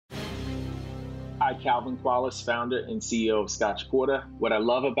Hi, Calvin Quallis, founder and CEO of Scotch Porter. What I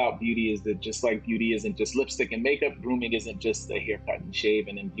love about beauty is that just like beauty isn't just lipstick and makeup, grooming isn't just a haircut and shave.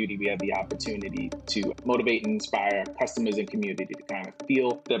 And in beauty, we have the opportunity to motivate and inspire customers and community to kind of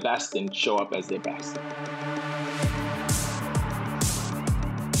feel their best and show up as their best.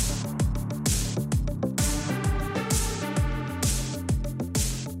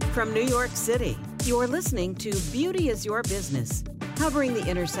 From New York City, you're listening to Beauty is Your Business, covering the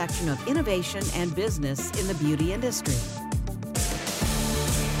intersection of innovation and business in the beauty industry.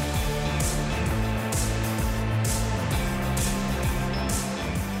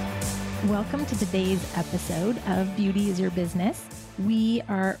 Welcome to today's episode of Beauty is Your Business. We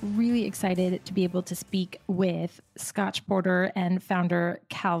are really excited to be able to speak with Scotch Porter and founder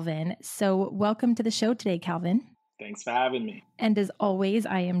Calvin. So welcome to the show today, Calvin. Thanks for having me. And as always,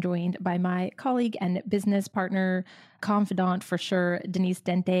 I am joined by my colleague and business partner, confidant for sure, Denise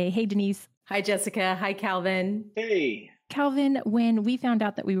Dente. Hey, Denise. Hi, Jessica. Hi, Calvin. Hey. Calvin, when we found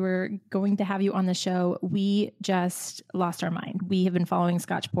out that we were going to have you on the show, we just lost our mind. We have been following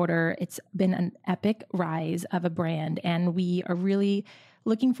Scotch Porter. It's been an epic rise of a brand, and we are really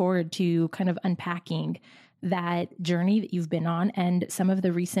looking forward to kind of unpacking that journey that you've been on and some of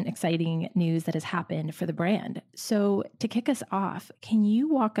the recent exciting news that has happened for the brand. So to kick us off, can you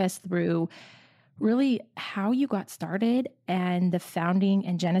walk us through really how you got started and the founding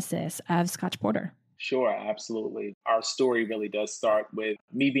and genesis of Scotch Porter? Sure, absolutely. Our story really does start with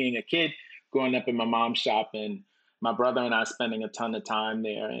me being a kid, growing up in my mom's shop, and my brother and I spending a ton of time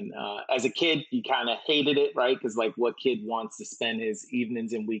there. And as a kid, you kind of hated it, right? Because like what kid wants to spend his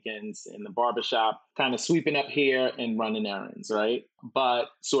evenings and weekends in the barbershop, kind of sweeping up hair and running errands, right? But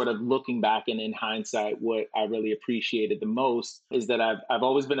sort of looking back and in hindsight, what I really appreciated the most is that I've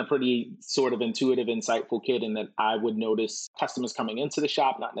always been a pretty sort of intuitive, insightful kid, and that I would notice customers coming into the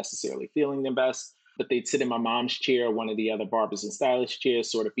shop, not necessarily feeling their best, but they'd sit in my mom's chair, one of the other barbers and stylists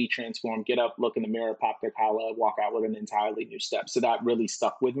chairs, sort of be transformed, get up, look in the mirror, pop their collar, walk out with an entirely new step. So that really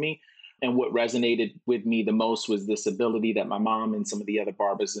stuck with me. And what resonated with me the most was this ability that my mom and some of the other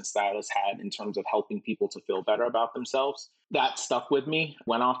barbers and stylists had in terms of helping people to feel better about themselves. That stuck with me.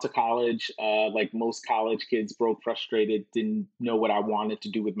 Went off to college, like most college kids, broke, frustrated, didn't know what I wanted to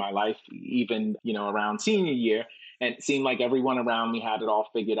do with my life, even, around senior year. And it seemed like everyone around me had it all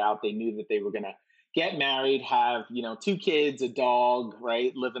figured out. They knew that they were going to get married, have, 2 kids, a dog,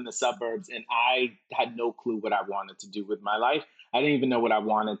 right? Live in the suburbs. And I had no clue what I wanted to do with my life. I didn't even know what I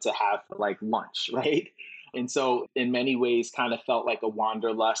wanted to have for like lunch, right? And so in many ways kind of felt like a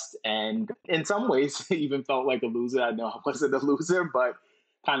wanderlust, and in some ways even felt like a loser. I know I wasn't a loser, but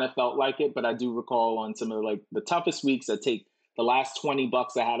kind of felt like it. But I do recall on some of like the toughest weeks, I'd take the last $20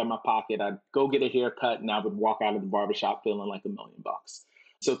 I had in my pocket, I'd go get a haircut, and I would walk out of the barbershop feeling like $1 million.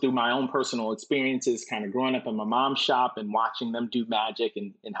 So through my own personal experiences, kind of growing up in my mom's shop and watching them do magic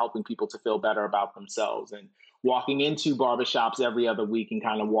and helping people to feel better about themselves, and walking into barbershops every other week and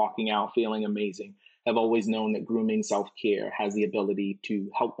kind of walking out feeling amazing, have always known that grooming self-care has the ability to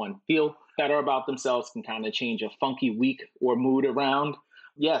help one feel better about themselves, can kind of change a funky week or mood around.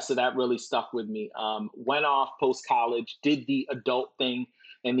 Yeah, so that really stuck with me. Went off post-college, did the adult thing.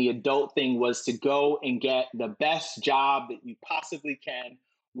 And the adult thing was to go and get the best job that you possibly can,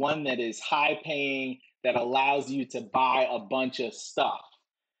 one that is high paying, that allows you to buy a bunch of stuff.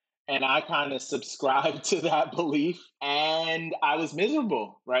 And I kind of subscribed to that belief, and I was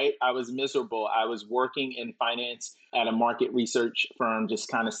miserable, right? I was miserable. I was working in finance at a market research firm, just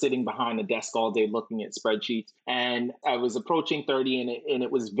kind of sitting behind a desk all day looking at spreadsheets. And I was approaching 30, and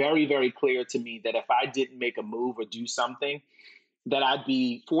it was very, very clear to me that if I didn't make a move or do something, that I'd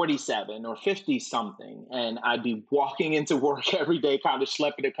be 47 or 50 something. And I'd be walking into work every day, kind of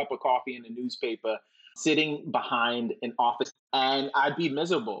schlepping a cup of coffee and a newspaper, sitting behind an office, and I'd be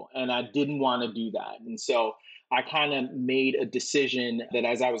miserable. And I didn't want to do that. And so I kind of made a decision that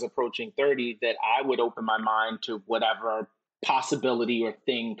as I was approaching 30, that I would open my mind to whatever possibility or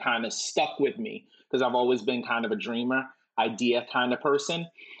thing kind of stuck with me, because I've always been kind of a dreamer, idea kind of person.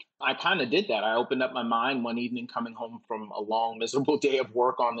 I kind of did that. I opened up my mind one evening coming home from a long, miserable day of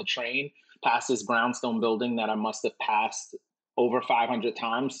work on the train, past this brownstone building that I must have passed over 500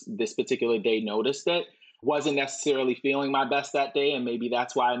 times. This particular day noticed it. Wasn't necessarily feeling my best that day, and maybe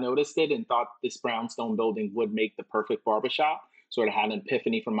that's why I noticed it and thought this brownstone building would make the perfect barbershop. Sort of had an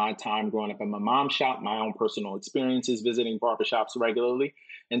epiphany from my time growing up in my mom's shop, my own personal experiences visiting barbershops regularly,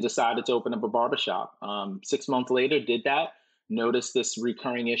 and decided to open up a barbershop. 6 months later, did that. Noticed this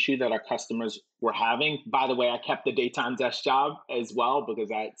recurring issue that our customers were having. By the way, I kept the daytime desk job as well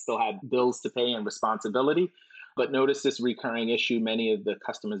because I still had bills to pay and responsibility. but noticed this recurring issue. Many of the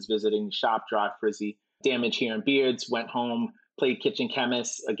customers visiting the shop, dry, frizzy, damage hair and beards, went home, played kitchen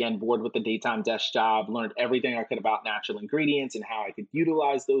chemist, again, bored with the daytime desk job, learned everything I could about natural ingredients and how I could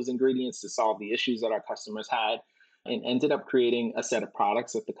utilize those ingredients to solve the issues that our customers had, and ended up creating a set of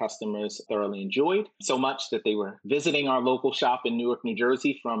products that the customers thoroughly enjoyed, so much that they were visiting our local shop in Newark, New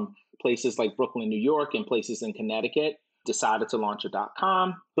Jersey from places like Brooklyn, New York, and places in Connecticut. Decided to launch a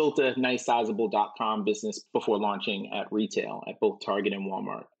 .com, built a nice sizable .com business before launching at retail at both Target and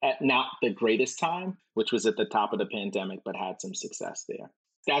Walmart at not the greatest time, which was at the top of the pandemic, but had some success there.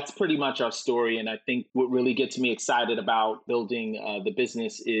 That's pretty much our story. And I think what really gets me excited about building the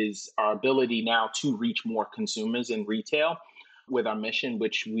business is our ability now to reach more consumers in retail with our mission,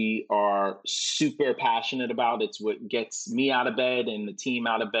 which we are super passionate about. It's what gets me out of bed and the team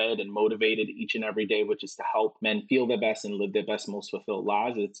out of bed and motivated each and every day, which is to help men feel their best and live their best, most fulfilled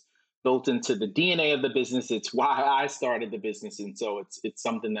lives. It's built into the DNA of the business. It's why I started the business. And so it's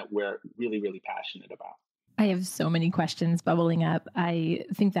something that we're really, really passionate about. I have so many questions bubbling up. I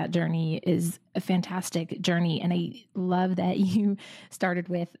think that journey is a fantastic journey. And I love that you started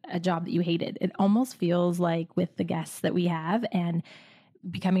with a job that you hated. It almost feels like with the guests that we have and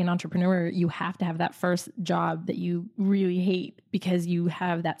becoming an entrepreneur, you have to have that first job that you really hate because you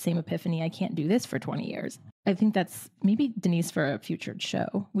have that same epiphany. I can't do this for 20 years. I think that's maybe, Denise, for a future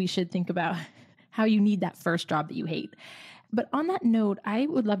show, we should think about how you need that first job that you hate. But on that note, I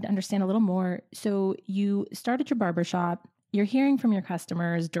would love to understand a little more. So you started your barbershop, you're hearing from your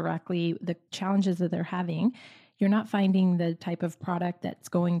customers directly the challenges that they're having. You're not finding the type of product that's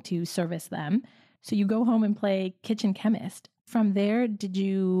going to service them. So you go home and play kitchen chemist. From there, did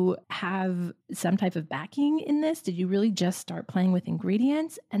you have some type of backing in this? Did you really just start playing with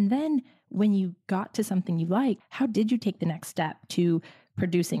ingredients? And then when you got to something you like, how did you take the next step to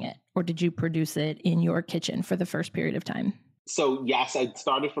producing it? Or did you produce it in your kitchen for the first period of time? So yes, I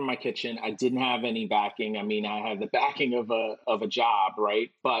started from my kitchen. I didn't have any backing. I mean, I had the backing of a job, right?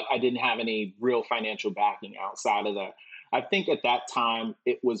 But I didn't have any real financial backing outside of that. I think at that time,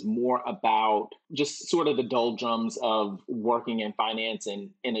 it was more about just sort of the doldrums of working in finance and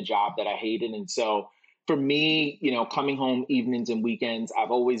in a job that I hated. And so for me, coming home evenings and weekends, I've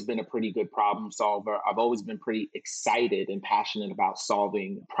always been a pretty good problem solver. I've always been pretty excited and passionate about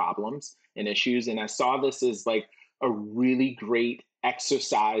solving problems and issues. And I saw this as like a really great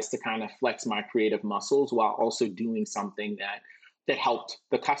exercise to kind of flex my creative muscles while also doing something that helped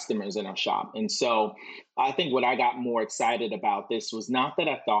the customers in our shop. And so I think what I got more excited about this was not that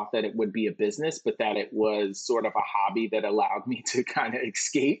I thought that it would be a business, but that it was sort of a hobby that allowed me to kind of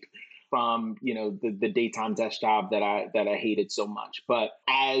escape from, the daytime desk job that I hated so much. But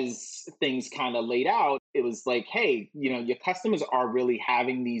as things kind of laid out, it was like, hey, your customers are really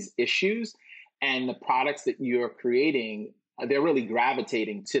having these issues, and the products that you're creating, they're really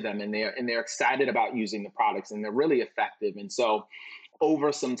gravitating to them, and they're excited about using the products, and they're really effective. And so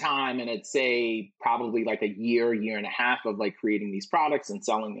over some time, and I'd say probably like a year and a half of like creating these products and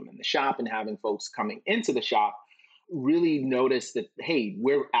selling them in the shop and having folks coming into the shop, really noticed that, hey,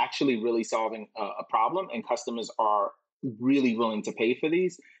 we're actually really solving a problem, and customers are really willing to pay for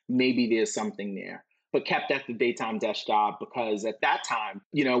these. Maybe there's something there. But kept at the daytime desk job because at that time,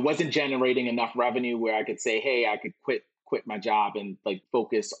 it wasn't generating enough revenue where I could say, hey, I could quit my job and like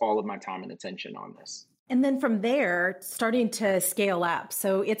focus all of my time and attention on this. And then from there, starting to scale up.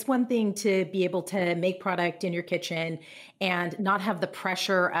 So it's one thing to be able to make product in your kitchen and not have the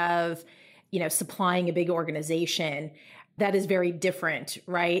pressure of, supplying a big organization. That is very different,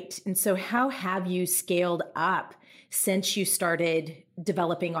 right? And so how have you scaled up since you started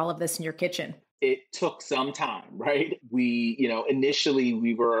developing all of this in your kitchen? It took some time, right? We, initially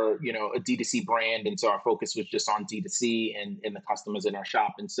we were, a D2C brand. And so our focus was just on D2C and the customers in our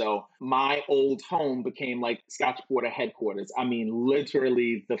shop. And so my old home became like Scotch Porter headquarters. I mean,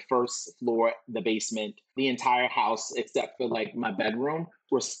 literally the first floor, the basement, the entire house, except for like my bedroom,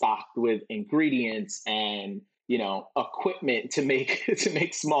 were stocked with ingredients and, equipment to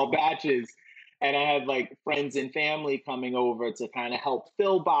make small batches. And I had like friends and family coming over to kind of help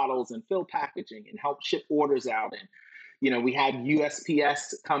fill bottles and fill packaging and help ship orders out. And, we had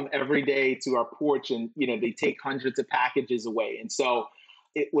USPS come every day to our porch and, they take hundreds of packages away. And so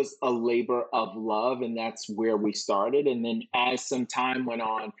it was a labor of love, and that's where we started. And then as some time went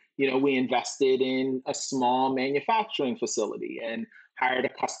on, we invested in a small manufacturing facility and hired a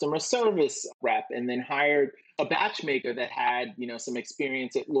customer service rep, and then hired a batch maker that had, some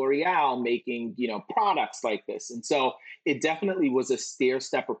experience at L'Oreal making, products like this. And so it definitely was a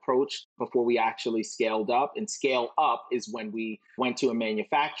stair-step approach before we actually scaled up. And scale up is when we went to a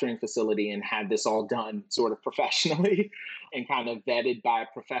manufacturing facility and had this all done sort of professionally and kind of vetted by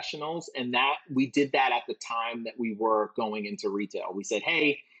professionals. And that we did that at the time that we were going into retail. We said,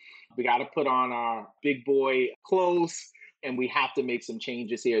 hey, we got to put on our big boy clothes, and we have to make some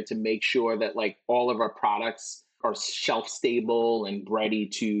changes here to make sure that like all of our products are shelf stable and ready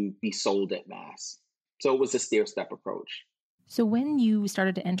to be sold at mass. So it was a stair-step approach. So when you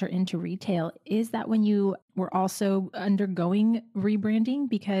started to enter into retail, is that when you were also undergoing rebranding?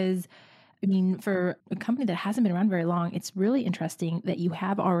 Because for a company that hasn't been around very long, it's really interesting that you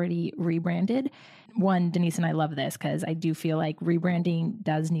have already rebranded. One, Denise and I love this because I do feel like rebranding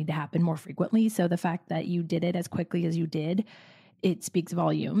does need to happen more frequently. So the fact that you did it as quickly as you did, it speaks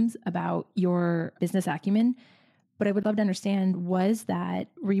volumes about your business acumen. But I would love to understand, was that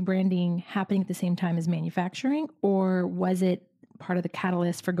rebranding happening at the same time as manufacturing, or was it part of the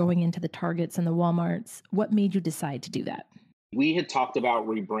catalyst for going into the Targets and the Walmarts? What made you decide to do that? We had talked about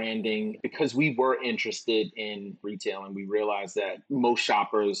rebranding because we were interested in retail, and we realized that most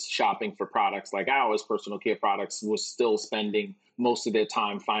shoppers shopping for products like ours, personal care products, was still spending most of their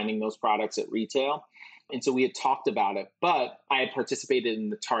time finding those products at retail. And so we had talked about it, but I had participated in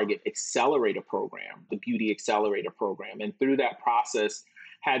the Target Accelerator Program, the Beauty Accelerator Program. And through that process,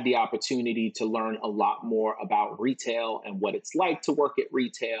 had the opportunity to learn a lot more about retail and what it's like to work at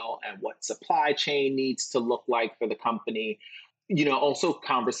retail and what supply chain needs to look like for the company. Also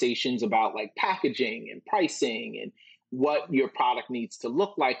conversations about like packaging and pricing and what your product needs to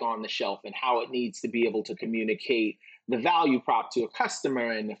look like on the shelf and how it needs to be able to communicate the value prop to a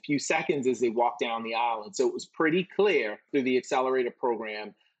customer in a few seconds as they walk down the aisle. And so it was pretty clear through the Accelerator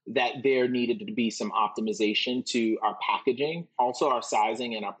Program that there needed to be some optimization to our packaging, also our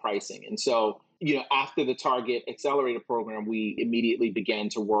sizing and our pricing. And so, after the Target Accelerator Program, we immediately began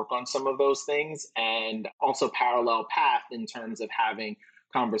to work on some of those things, and also parallel path in terms of having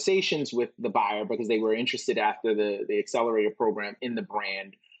conversations with the buyer because they were interested after the Accelerator Program in the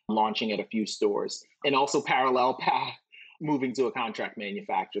brand, launching at a few stores, and also parallel path moving to a contract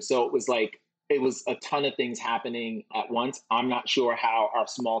manufacturer. So it was a ton of things happening at once. I'm not sure how our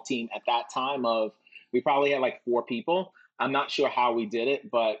small team at that time we probably had like 4 people. I'm not sure how we did it,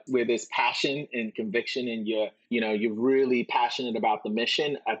 but with this passion and conviction and you're really passionate about the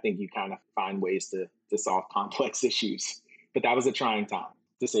mission, I think you kind of find ways to solve complex issues. But that was a trying time,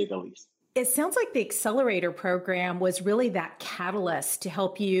 to say the least. It sounds like the Accelerator Program was really that catalyst to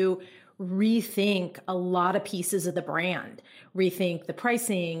help you rethink a lot of pieces of the brand, rethink the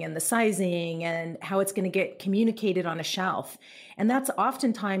pricing and the sizing and how it's going to get communicated on a shelf. And that's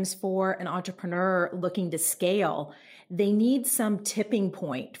oftentimes for an entrepreneur looking to scale. They need some tipping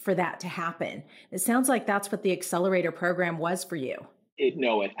point for that to happen. It sounds like that's what the Accelerator Program was for you. It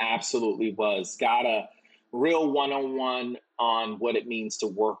absolutely was. Got a real one-on-one on what it means to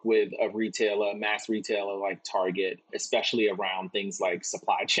work with a retailer, a mass retailer like Target, especially around things like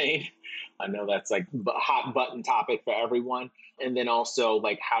supply chain. I know that's like a hot button topic for everyone. And then also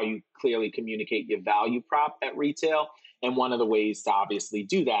like how you clearly communicate your value prop at retail. And one of the ways to obviously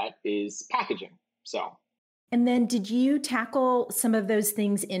do that is packaging. And then did you tackle some of those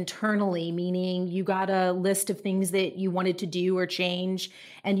things internally, meaning you got a list of things that you wanted to do or change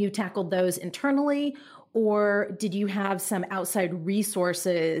and you tackled those internally? Or did you have some outside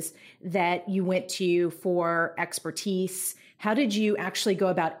resources that you went to for expertise? How did you actually go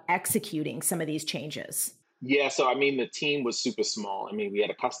about executing some of these changes? Yeah, so the team was super small. We had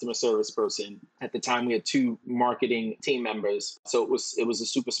a customer service person. At the time, we had 2 marketing team members. So it was a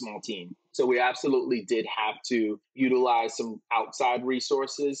super small team. So we absolutely did have to utilize some outside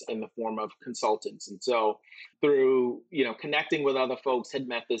resources in the form of consultants. And so through, connecting with other folks, had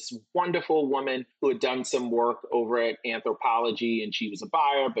met this wonderful woman who had done some work over at Anthropologie, and she was a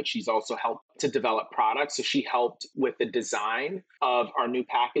buyer, but she's also helped to develop products. So she helped with the design of our new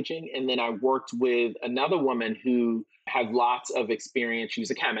packaging. And then I worked with another woman who had lots of experience. She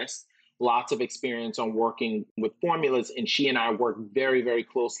was a chemist, lots of experience on working with formulas. And she and I worked very, very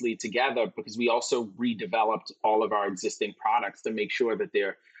closely together because we also redeveloped all of our existing products to make sure that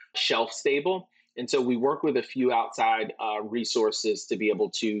they're shelf stable. And so we work with a few outside resources to be able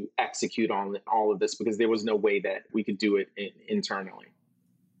to execute on all of this because there was no way that we could do it internally.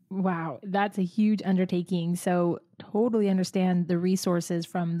 Wow, that's a huge undertaking. So totally understand the resources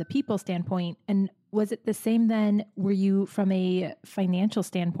from the people standpoint. And was it the same then? Were you, from a financial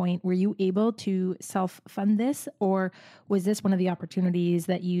standpoint, were you able to self-fund this, or was this one of the opportunities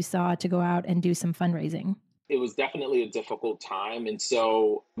that you saw to go out and do some fundraising? It was definitely a difficult time. And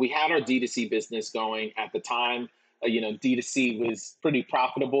so we had our D2C business going at the time. D2C was pretty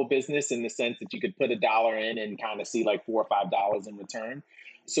profitable business in the sense that you could put $1 in and kind of see like $4 or $5 in return.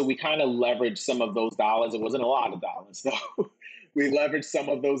 So we kind of leveraged some of those dollars. It wasn't a lot of dollars, though. We leveraged some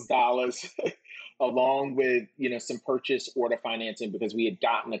of those dollars along with, some purchase order financing because we had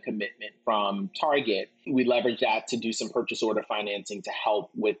gotten a commitment from Target. We leveraged that to do some purchase order financing to help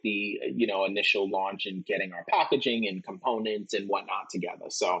with the, initial launch and getting our packaging and components and whatnot together.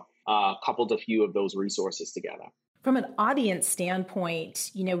 So coupled a few of those resources together. From an audience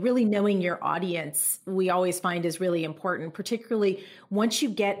standpoint, really knowing your audience, we always find is really important, particularly once you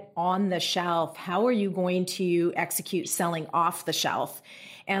get on the shelf. How are you going to execute selling off the shelf?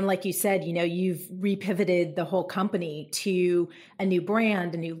 And like you said, you've repivoted the whole company to a new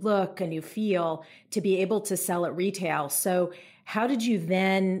brand, a new look, a new feel to be able to sell at retail. So how did you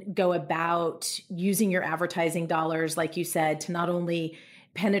then go about using your advertising dollars, like you said, to not only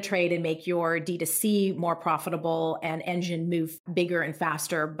penetrate and make your D2C more profitable and engine move bigger and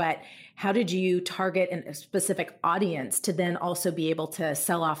faster, but how did you target a specific audience to then also be able to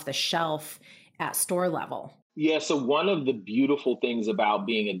sell off the shelf at store level? Yeah, so one of the beautiful things about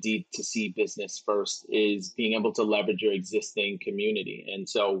being a D2C business first is being able to leverage your existing community. And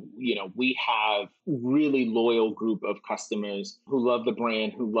so, we have really loyal group of customers who love the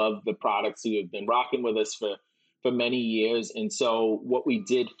brand, who love the products, who have been rocking with us for many years. And so what we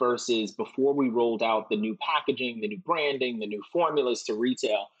did first is before we rolled out the new packaging, the new branding, the new formulas to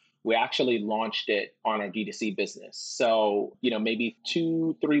retail, we actually launched it on our D2C business. So, maybe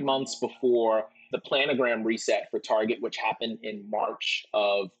 2-3 months before the planogram reset for Target, which happened in March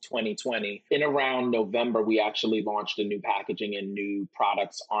of 2020, in around November, we actually launched a new packaging and new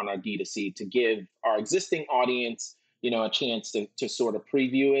products on our D2C to give our existing audience a chance to sort of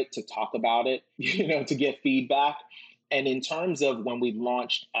preview it, to talk about it, to get feedback. And in terms of when we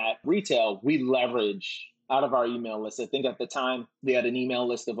launched at retail, we leverage out of our email list. I think at the time we had an email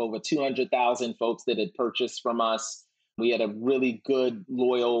list of over 200,000 folks that had purchased from us. We had a really good,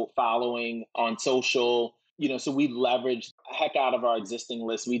 loyal following on social, so we leveraged the heck out of our existing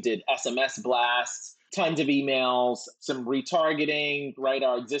list. We did SMS blasts, tons of emails, some retargeting, right?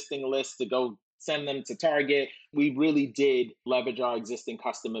 Our existing list to go send them to Target. We really did leverage our existing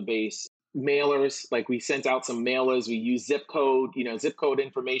customer base. Mailers, like we sent out some mailers. We used zip code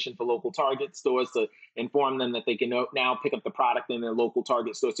information for local Target stores to inform them that they can now pick up the product in their local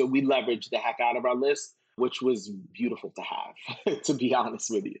Target store. So we leveraged the heck out of our list, which was beautiful to have, to be honest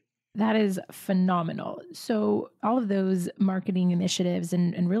with you. That is phenomenal. So all of those marketing initiatives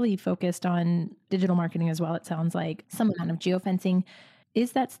and really focused on digital marketing as well, it sounds like some amount of geofencing.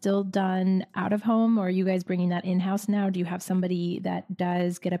 Is that still done out of home, or are you guys bringing that in-house now? Do you have somebody that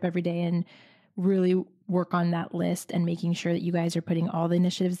does get up every day and really work on that list and making sure that you guys are putting all the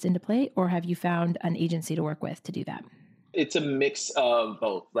initiatives into play, or have you found an agency to work with to do that? It's a mix of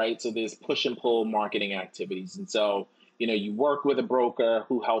both, right? So there's push and pull marketing activities. And so, you work with a broker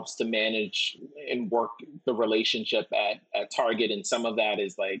who helps to manage and work the relationship at Target. And some of that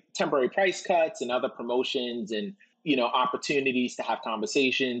is like temporary price cuts and other promotions and opportunities to have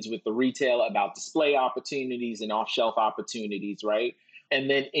conversations with the retailer about display opportunities and off-shelf opportunities, right? And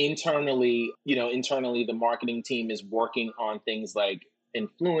then internally, the marketing team is working on things like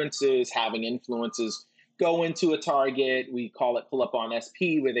influencers, having influencers go into a Target. We call it pull up on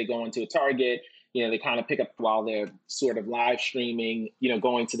SP, where they go into a Target. They kind of pick up while they're sort of live streaming,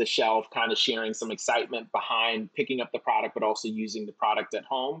 going to the shelf, kind of sharing some excitement behind picking up the product, but also using the product at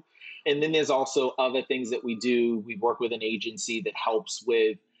home. And then there's also other things that we do. We work with an agency that helps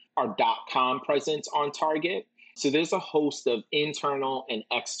with our .com presence on Target. So there's a host of internal and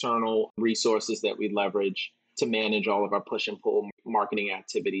external resources that we leverage to manage all of our push and pull marketing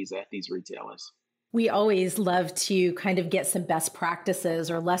activities at these retailers. We always love to kind of get some best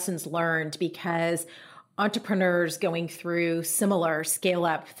practices or lessons learned because entrepreneurs going through similar scale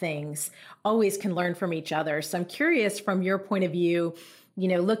up things always can learn from each other. So I'm curious from your point of view,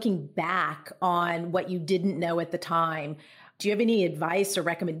 looking back on what you didn't know at the time, do you have any advice or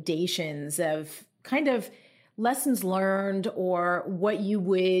recommendations of kind of lessons learned or what you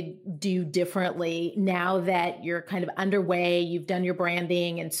would do differently now that you're kind of underway, you've done your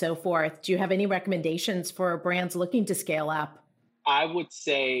branding and so forth? Do you have any recommendations for brands looking to scale up? I would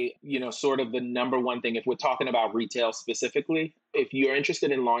say, sort of the number one thing, if we're talking about retail specifically, if you're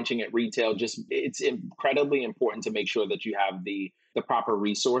interested in launching at retail, it's incredibly important to make sure that you have the proper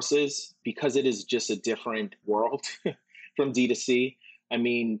resources, because it is just a different world from D2C. I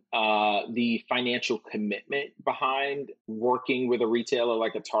mean, the financial commitment behind working with a retailer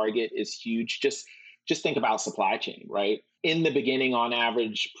like a Target is huge. Just think about supply chain, right? In the beginning, on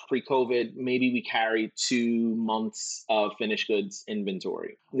average, pre-COVID, maybe we carried 2 months of finished goods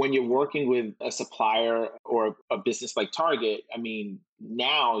inventory. When you're working with a supplier or a business like Target, I mean,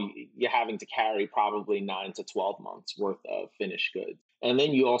 now you're having to carry probably 9 to 12 months worth of finished goods. And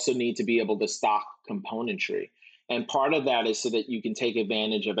then you also need to be able to stock componentry. And part of that is so that you can take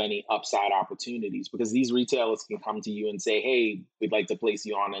advantage of any upside opportunities, because these retailers can come to you and say, hey, we'd like to place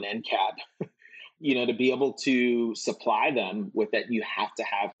you on an end cap. To be able to supply them with that, you have to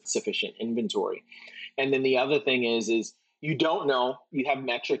have sufficient inventory. And then the other thing is you don't know, you have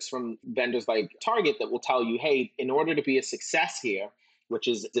metrics from vendors like Target that will tell you, hey, in order to be a success here, which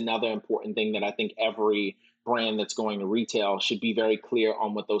is another important thing that I think every brand that's going to retail should be very clear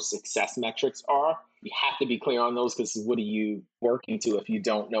on what those success metrics are. You have to be clear on those, because what are you working to if you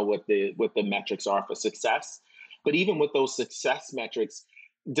don't know what the metrics are for success? But even with those success metrics,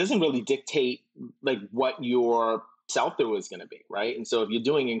 doesn't really dictate like what your sell-through is going to be, right? And so if you're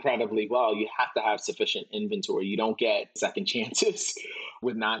doing incredibly well, you have to have sufficient inventory. You don't get second chances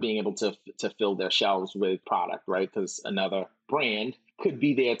with not being able to fill their shelves with product, right? Because another brand could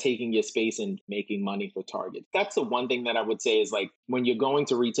be there taking your space and making money for Target. That's the one thing that I would say is, like, when you're going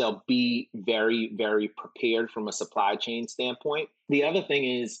to retail, be very, very prepared from a supply chain standpoint. The other thing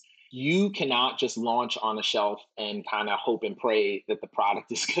is, you cannot just launch on a shelf and kind of hope and pray that the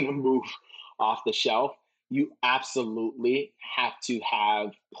product is going to move off the shelf. You absolutely have to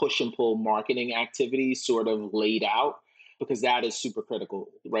have push and pull marketing activities sort of laid out, because that is super critical,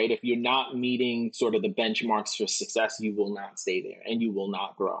 right? If you're not meeting sort of the benchmarks for success, you will not stay there and you will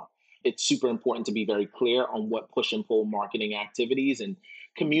not grow. It's super important to be very clear on what push and pull marketing activities and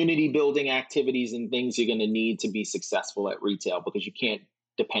community building activities and things you're going to need to be successful at retail, because you can't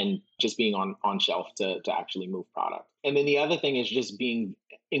depend just being on shelf to actually move product. And then the other thing is just being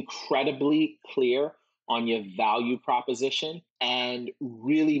incredibly clear on your value proposition and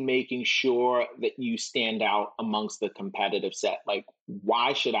really making sure that you stand out amongst the competitive set. Like,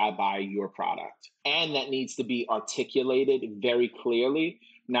 why should I buy your product? And that needs to be articulated very clearly,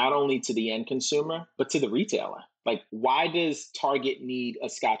 not only to the end consumer, but to the retailer. Like, why does Target need a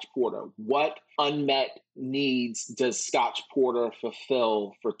Scotch Porter? What unmet needs does Scotch Porter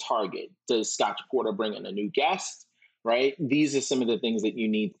fulfill for Target? Does Scotch Porter bring in a new guest, right? These are some of the things that you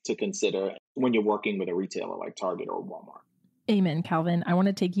need to consider when you're working with a retailer like Target or Walmart. Amen, Calvin. I want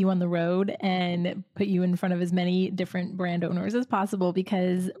to take you on the road and put you in front of as many different brand owners as possible,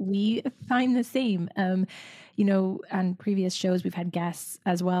 because we find the same. On previous shows, we've had guests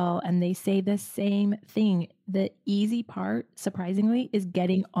as well, and they say the same thing. The easy part, surprisingly, is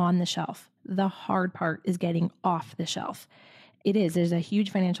getting on the shelf. The hard part is getting off the shelf. It is. There's a huge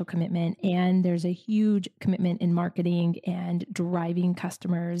financial commitment, and there's a huge commitment in marketing and driving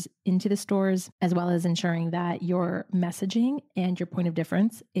customers into the stores, as well as ensuring that your messaging and your point of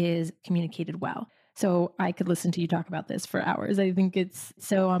difference is communicated well. So I could listen to you talk about this for hours. I think it's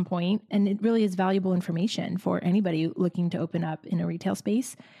so on point, and it really is valuable information for anybody looking to open up in a retail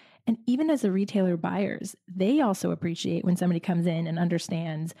space. And even as a retailer buyers, they also appreciate when somebody comes in and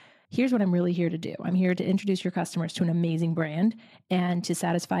understands, here's what I'm really here to do. I'm here to introduce your customers to an amazing brand and to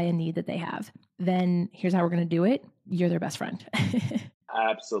satisfy a need that they have. Then here's how we're going to do it. You're their best friend.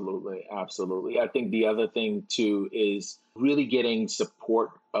 Absolutely. Absolutely. I think the other thing too is really getting support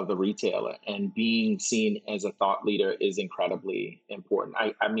of the retailer and being seen as a thought leader is incredibly important.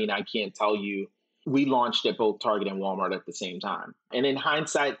 I mean, I can't tell you, we launched at both Target and Walmart at the same time. And in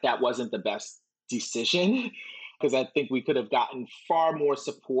hindsight, that wasn't the best decision, because I think we could have gotten far more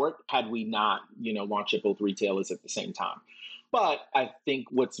support had we not, launched at both retailers at the same time. But I think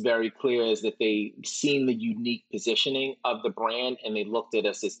what's very clear is that they've seen the unique positioning of the brand and they looked at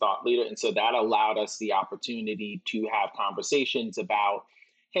us as thought leader. And so that allowed us the opportunity to have conversations about,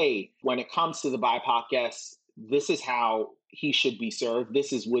 hey, when it comes to the BIPOC guest, this is how he should be served.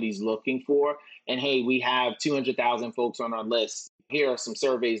 This is what he's looking for. And hey, we have 200,000 folks on our list. Here are some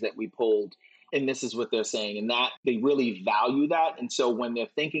surveys that we pulled, and this is what they're saying. And that they really value that. And so when they're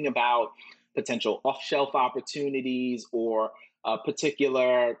thinking about potential off-shelf opportunities or a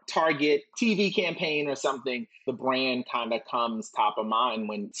particular Target TV campaign or something, the brand kind of comes top of mind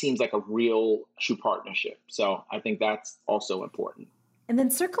when it seems like a real true partnership. So I think that's also important. And then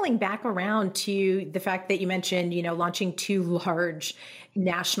circling back around to the fact that you mentioned, launching two large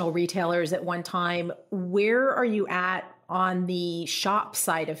national retailers at one time, where are you at on the shop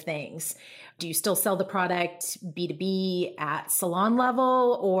side of things? Do you still sell the product B2B at salon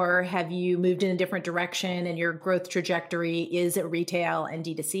level, or have you moved in a different direction and your growth trajectory is at retail and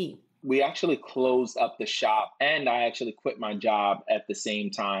D2C? We actually closed up the shop and I actually quit my job at the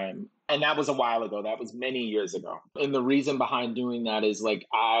same time. And that was a while ago. That was many years ago. And the reason behind doing that is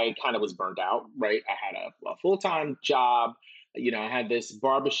I kind of was burnt out, right? I had a full-time job. I had this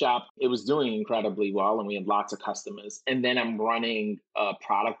barbershop. It was doing incredibly well and we had lots of customers. And then I'm running a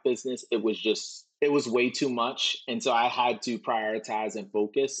product business. It was way too much. And so I had to prioritize and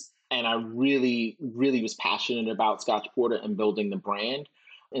focus. And I really, really was passionate about Scotch Porter and building the brand.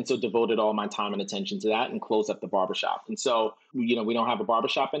 And so devoted all my time and attention to that and closed up the barbershop. And so, we don't have a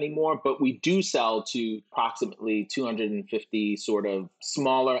barbershop anymore, but we do sell to approximately 250 sort of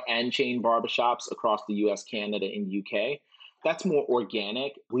smaller and chain barbershops across the US, Canada, and UK. That's more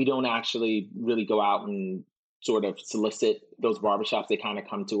organic. We don't actually really go out and sort of solicit those barbershops. They kind of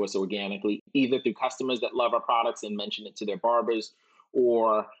come to us organically, either through customers that love our products and mention it to their barbers,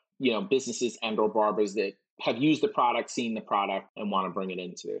 or, businesses and or barbers that have used the product, seen the product, and want to bring it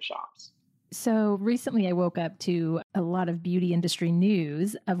into their shops. So recently I woke up to a lot of beauty industry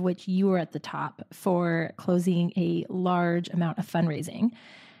news, of which you were at the top for closing a large amount of fundraising.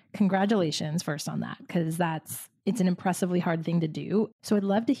 Congratulations first on that, because it's an impressively hard thing to do. So I'd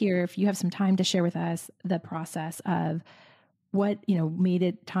love to hear if you have some time to share with us the process of what, made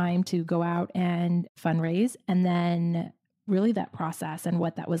it time to go out and fundraise, and then really that process and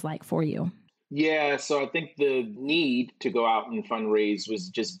what that was like for you. Yeah, so I think the need to go out and fundraise was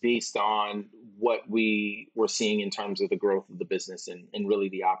just based on what we were seeing in terms of the growth of the business and really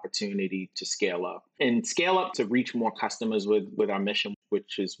the opportunity to scale up to reach more customers with our mission,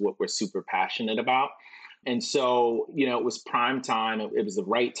 which is what we're super passionate about. And so, it was prime time. It was the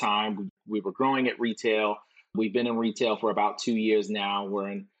right time. We were growing at retail. We've been in retail for about 2 years now. We're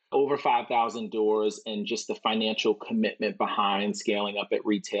in over 5,000 doors, and just the financial commitment behind scaling up at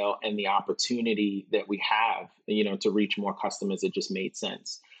retail and the opportunity that we have, to reach more customers, it just made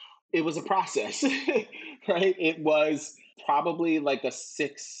sense. It was a process, right? It was probably like a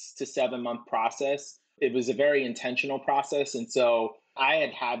 6 to 7 month process. It was a very intentional process. And so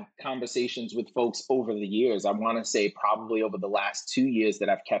I had conversations with folks over the years. I want to say probably over the last 2 years that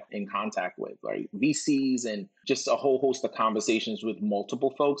I've kept in contact with, right? VCs, and just a whole host of conversations with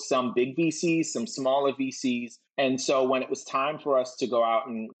multiple folks, some big VCs, some smaller VCs. And so when it was time for us to go out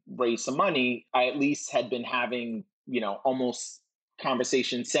and raise some money, I at least had been having, almost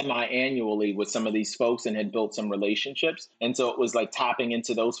conversations semi-annually with some of these folks and had built some relationships. And so it was like tapping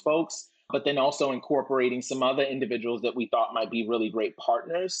into those folks, but then also incorporating some other individuals that we thought might be really great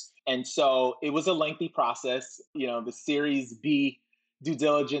partners. And so it was a lengthy process. The Series B due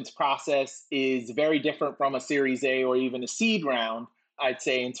diligence process is very different from a Series A or even a seed round, I'd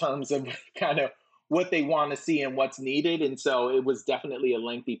say, in terms of kind of what they want to see and what's needed. And so it was definitely a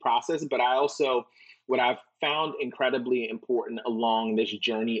lengthy process. But what I've found incredibly important along this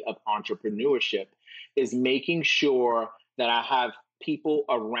journey of entrepreneurship is making sure that I have people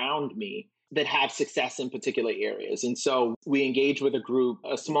around me that have success in particular areas. And so we engaged with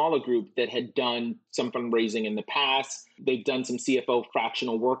a smaller group that had done some fundraising in the past. They've done some CFO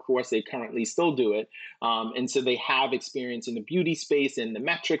fractional workforce. They currently still do it. And so they have experience in the beauty space and the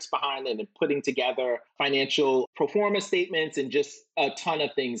metrics behind it and putting together financial pro forma statements and just a ton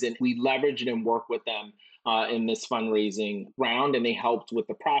of things. And we leveraged and worked with them in this fundraising round, and they helped with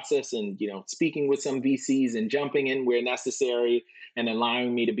the process and, speaking with some VCs and jumping in where necessary and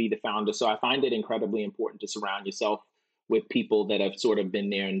allowing me to be the founder. So I find it incredibly important to surround yourself with people that have sort of been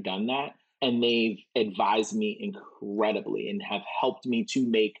there and done that. And they've advised me incredibly and have helped me to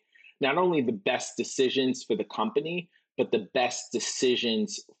make not only the best decisions for the company, but the best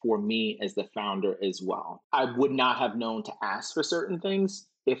decisions for me as the founder as well. I would not have known to ask for certain things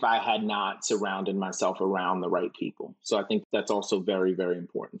if I had not surrounded myself around the right people. So I think that's also very, very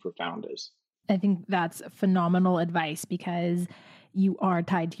important for founders. I think that's phenomenal advice, because you are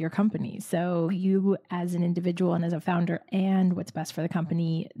tied to your company. So you as an individual and as a founder and what's best for the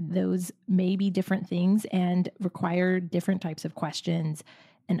company, those may be different things and require different types of questions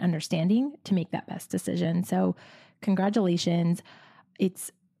and understanding to make that best decision. So congratulations.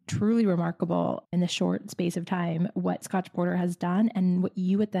 It's truly remarkable in the short space of time what Scotch Porter has done and what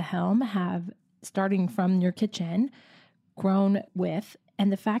you at the helm have, starting from your kitchen, grown with.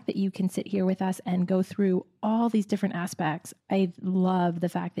 And the fact that you can sit here with us and go through all these different aspects, I love the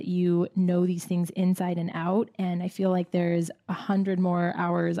fact that you know these things inside and out. And I feel like there's 100 more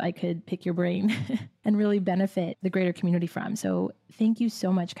hours I could pick your brain and really benefit the greater community from. So thank you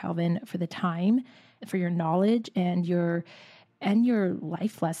so much, Calvin, for the time, for your knowledge and your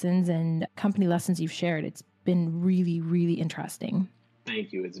life lessons and company lessons you've shared. It's been really, really interesting.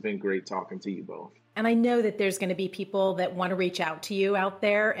 Thank you. It's been great talking to you both. And I know that there's going to be people that want to reach out to you out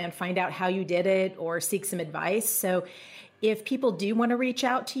there and find out how you did it or seek some advice. So if people do want to reach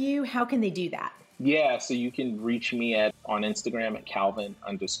out to you, how can they do that? Yeah, so you can reach me on Instagram at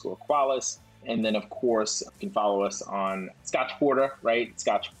Calvin_Qualis. And then, of course, you can follow us on Scotch Porter, right?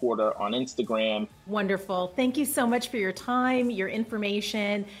 Scotch Porter on Instagram. Wonderful. Thank you so much for your time, your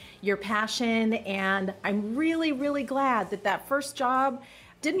information, your passion. And I'm really, really glad that first job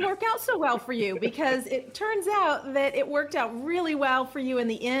didn't work out so well for you, because it turns out that it worked out really well for you in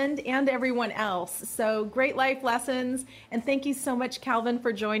the end and everyone else. So great life lessons. And thank you so much, Calvin,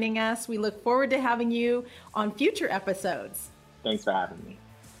 for joining us. We look forward to having you on future episodes. Thanks for having me.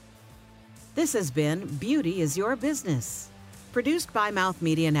 This has been Beauty is Your Business. Produced by Mouth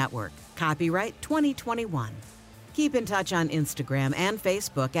Media Network. Copyright 2021. Keep in touch on Instagram and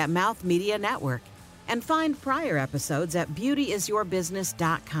Facebook at Mouth Media Network. And find prior episodes at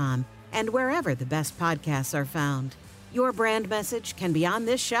beautyisyourbusiness.com and wherever the best podcasts are found. Your brand message can be on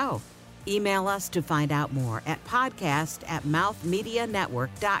this show. Email us to find out more at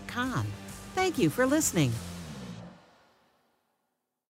podcast@mouthmedianetwork.com. Thank you for listening.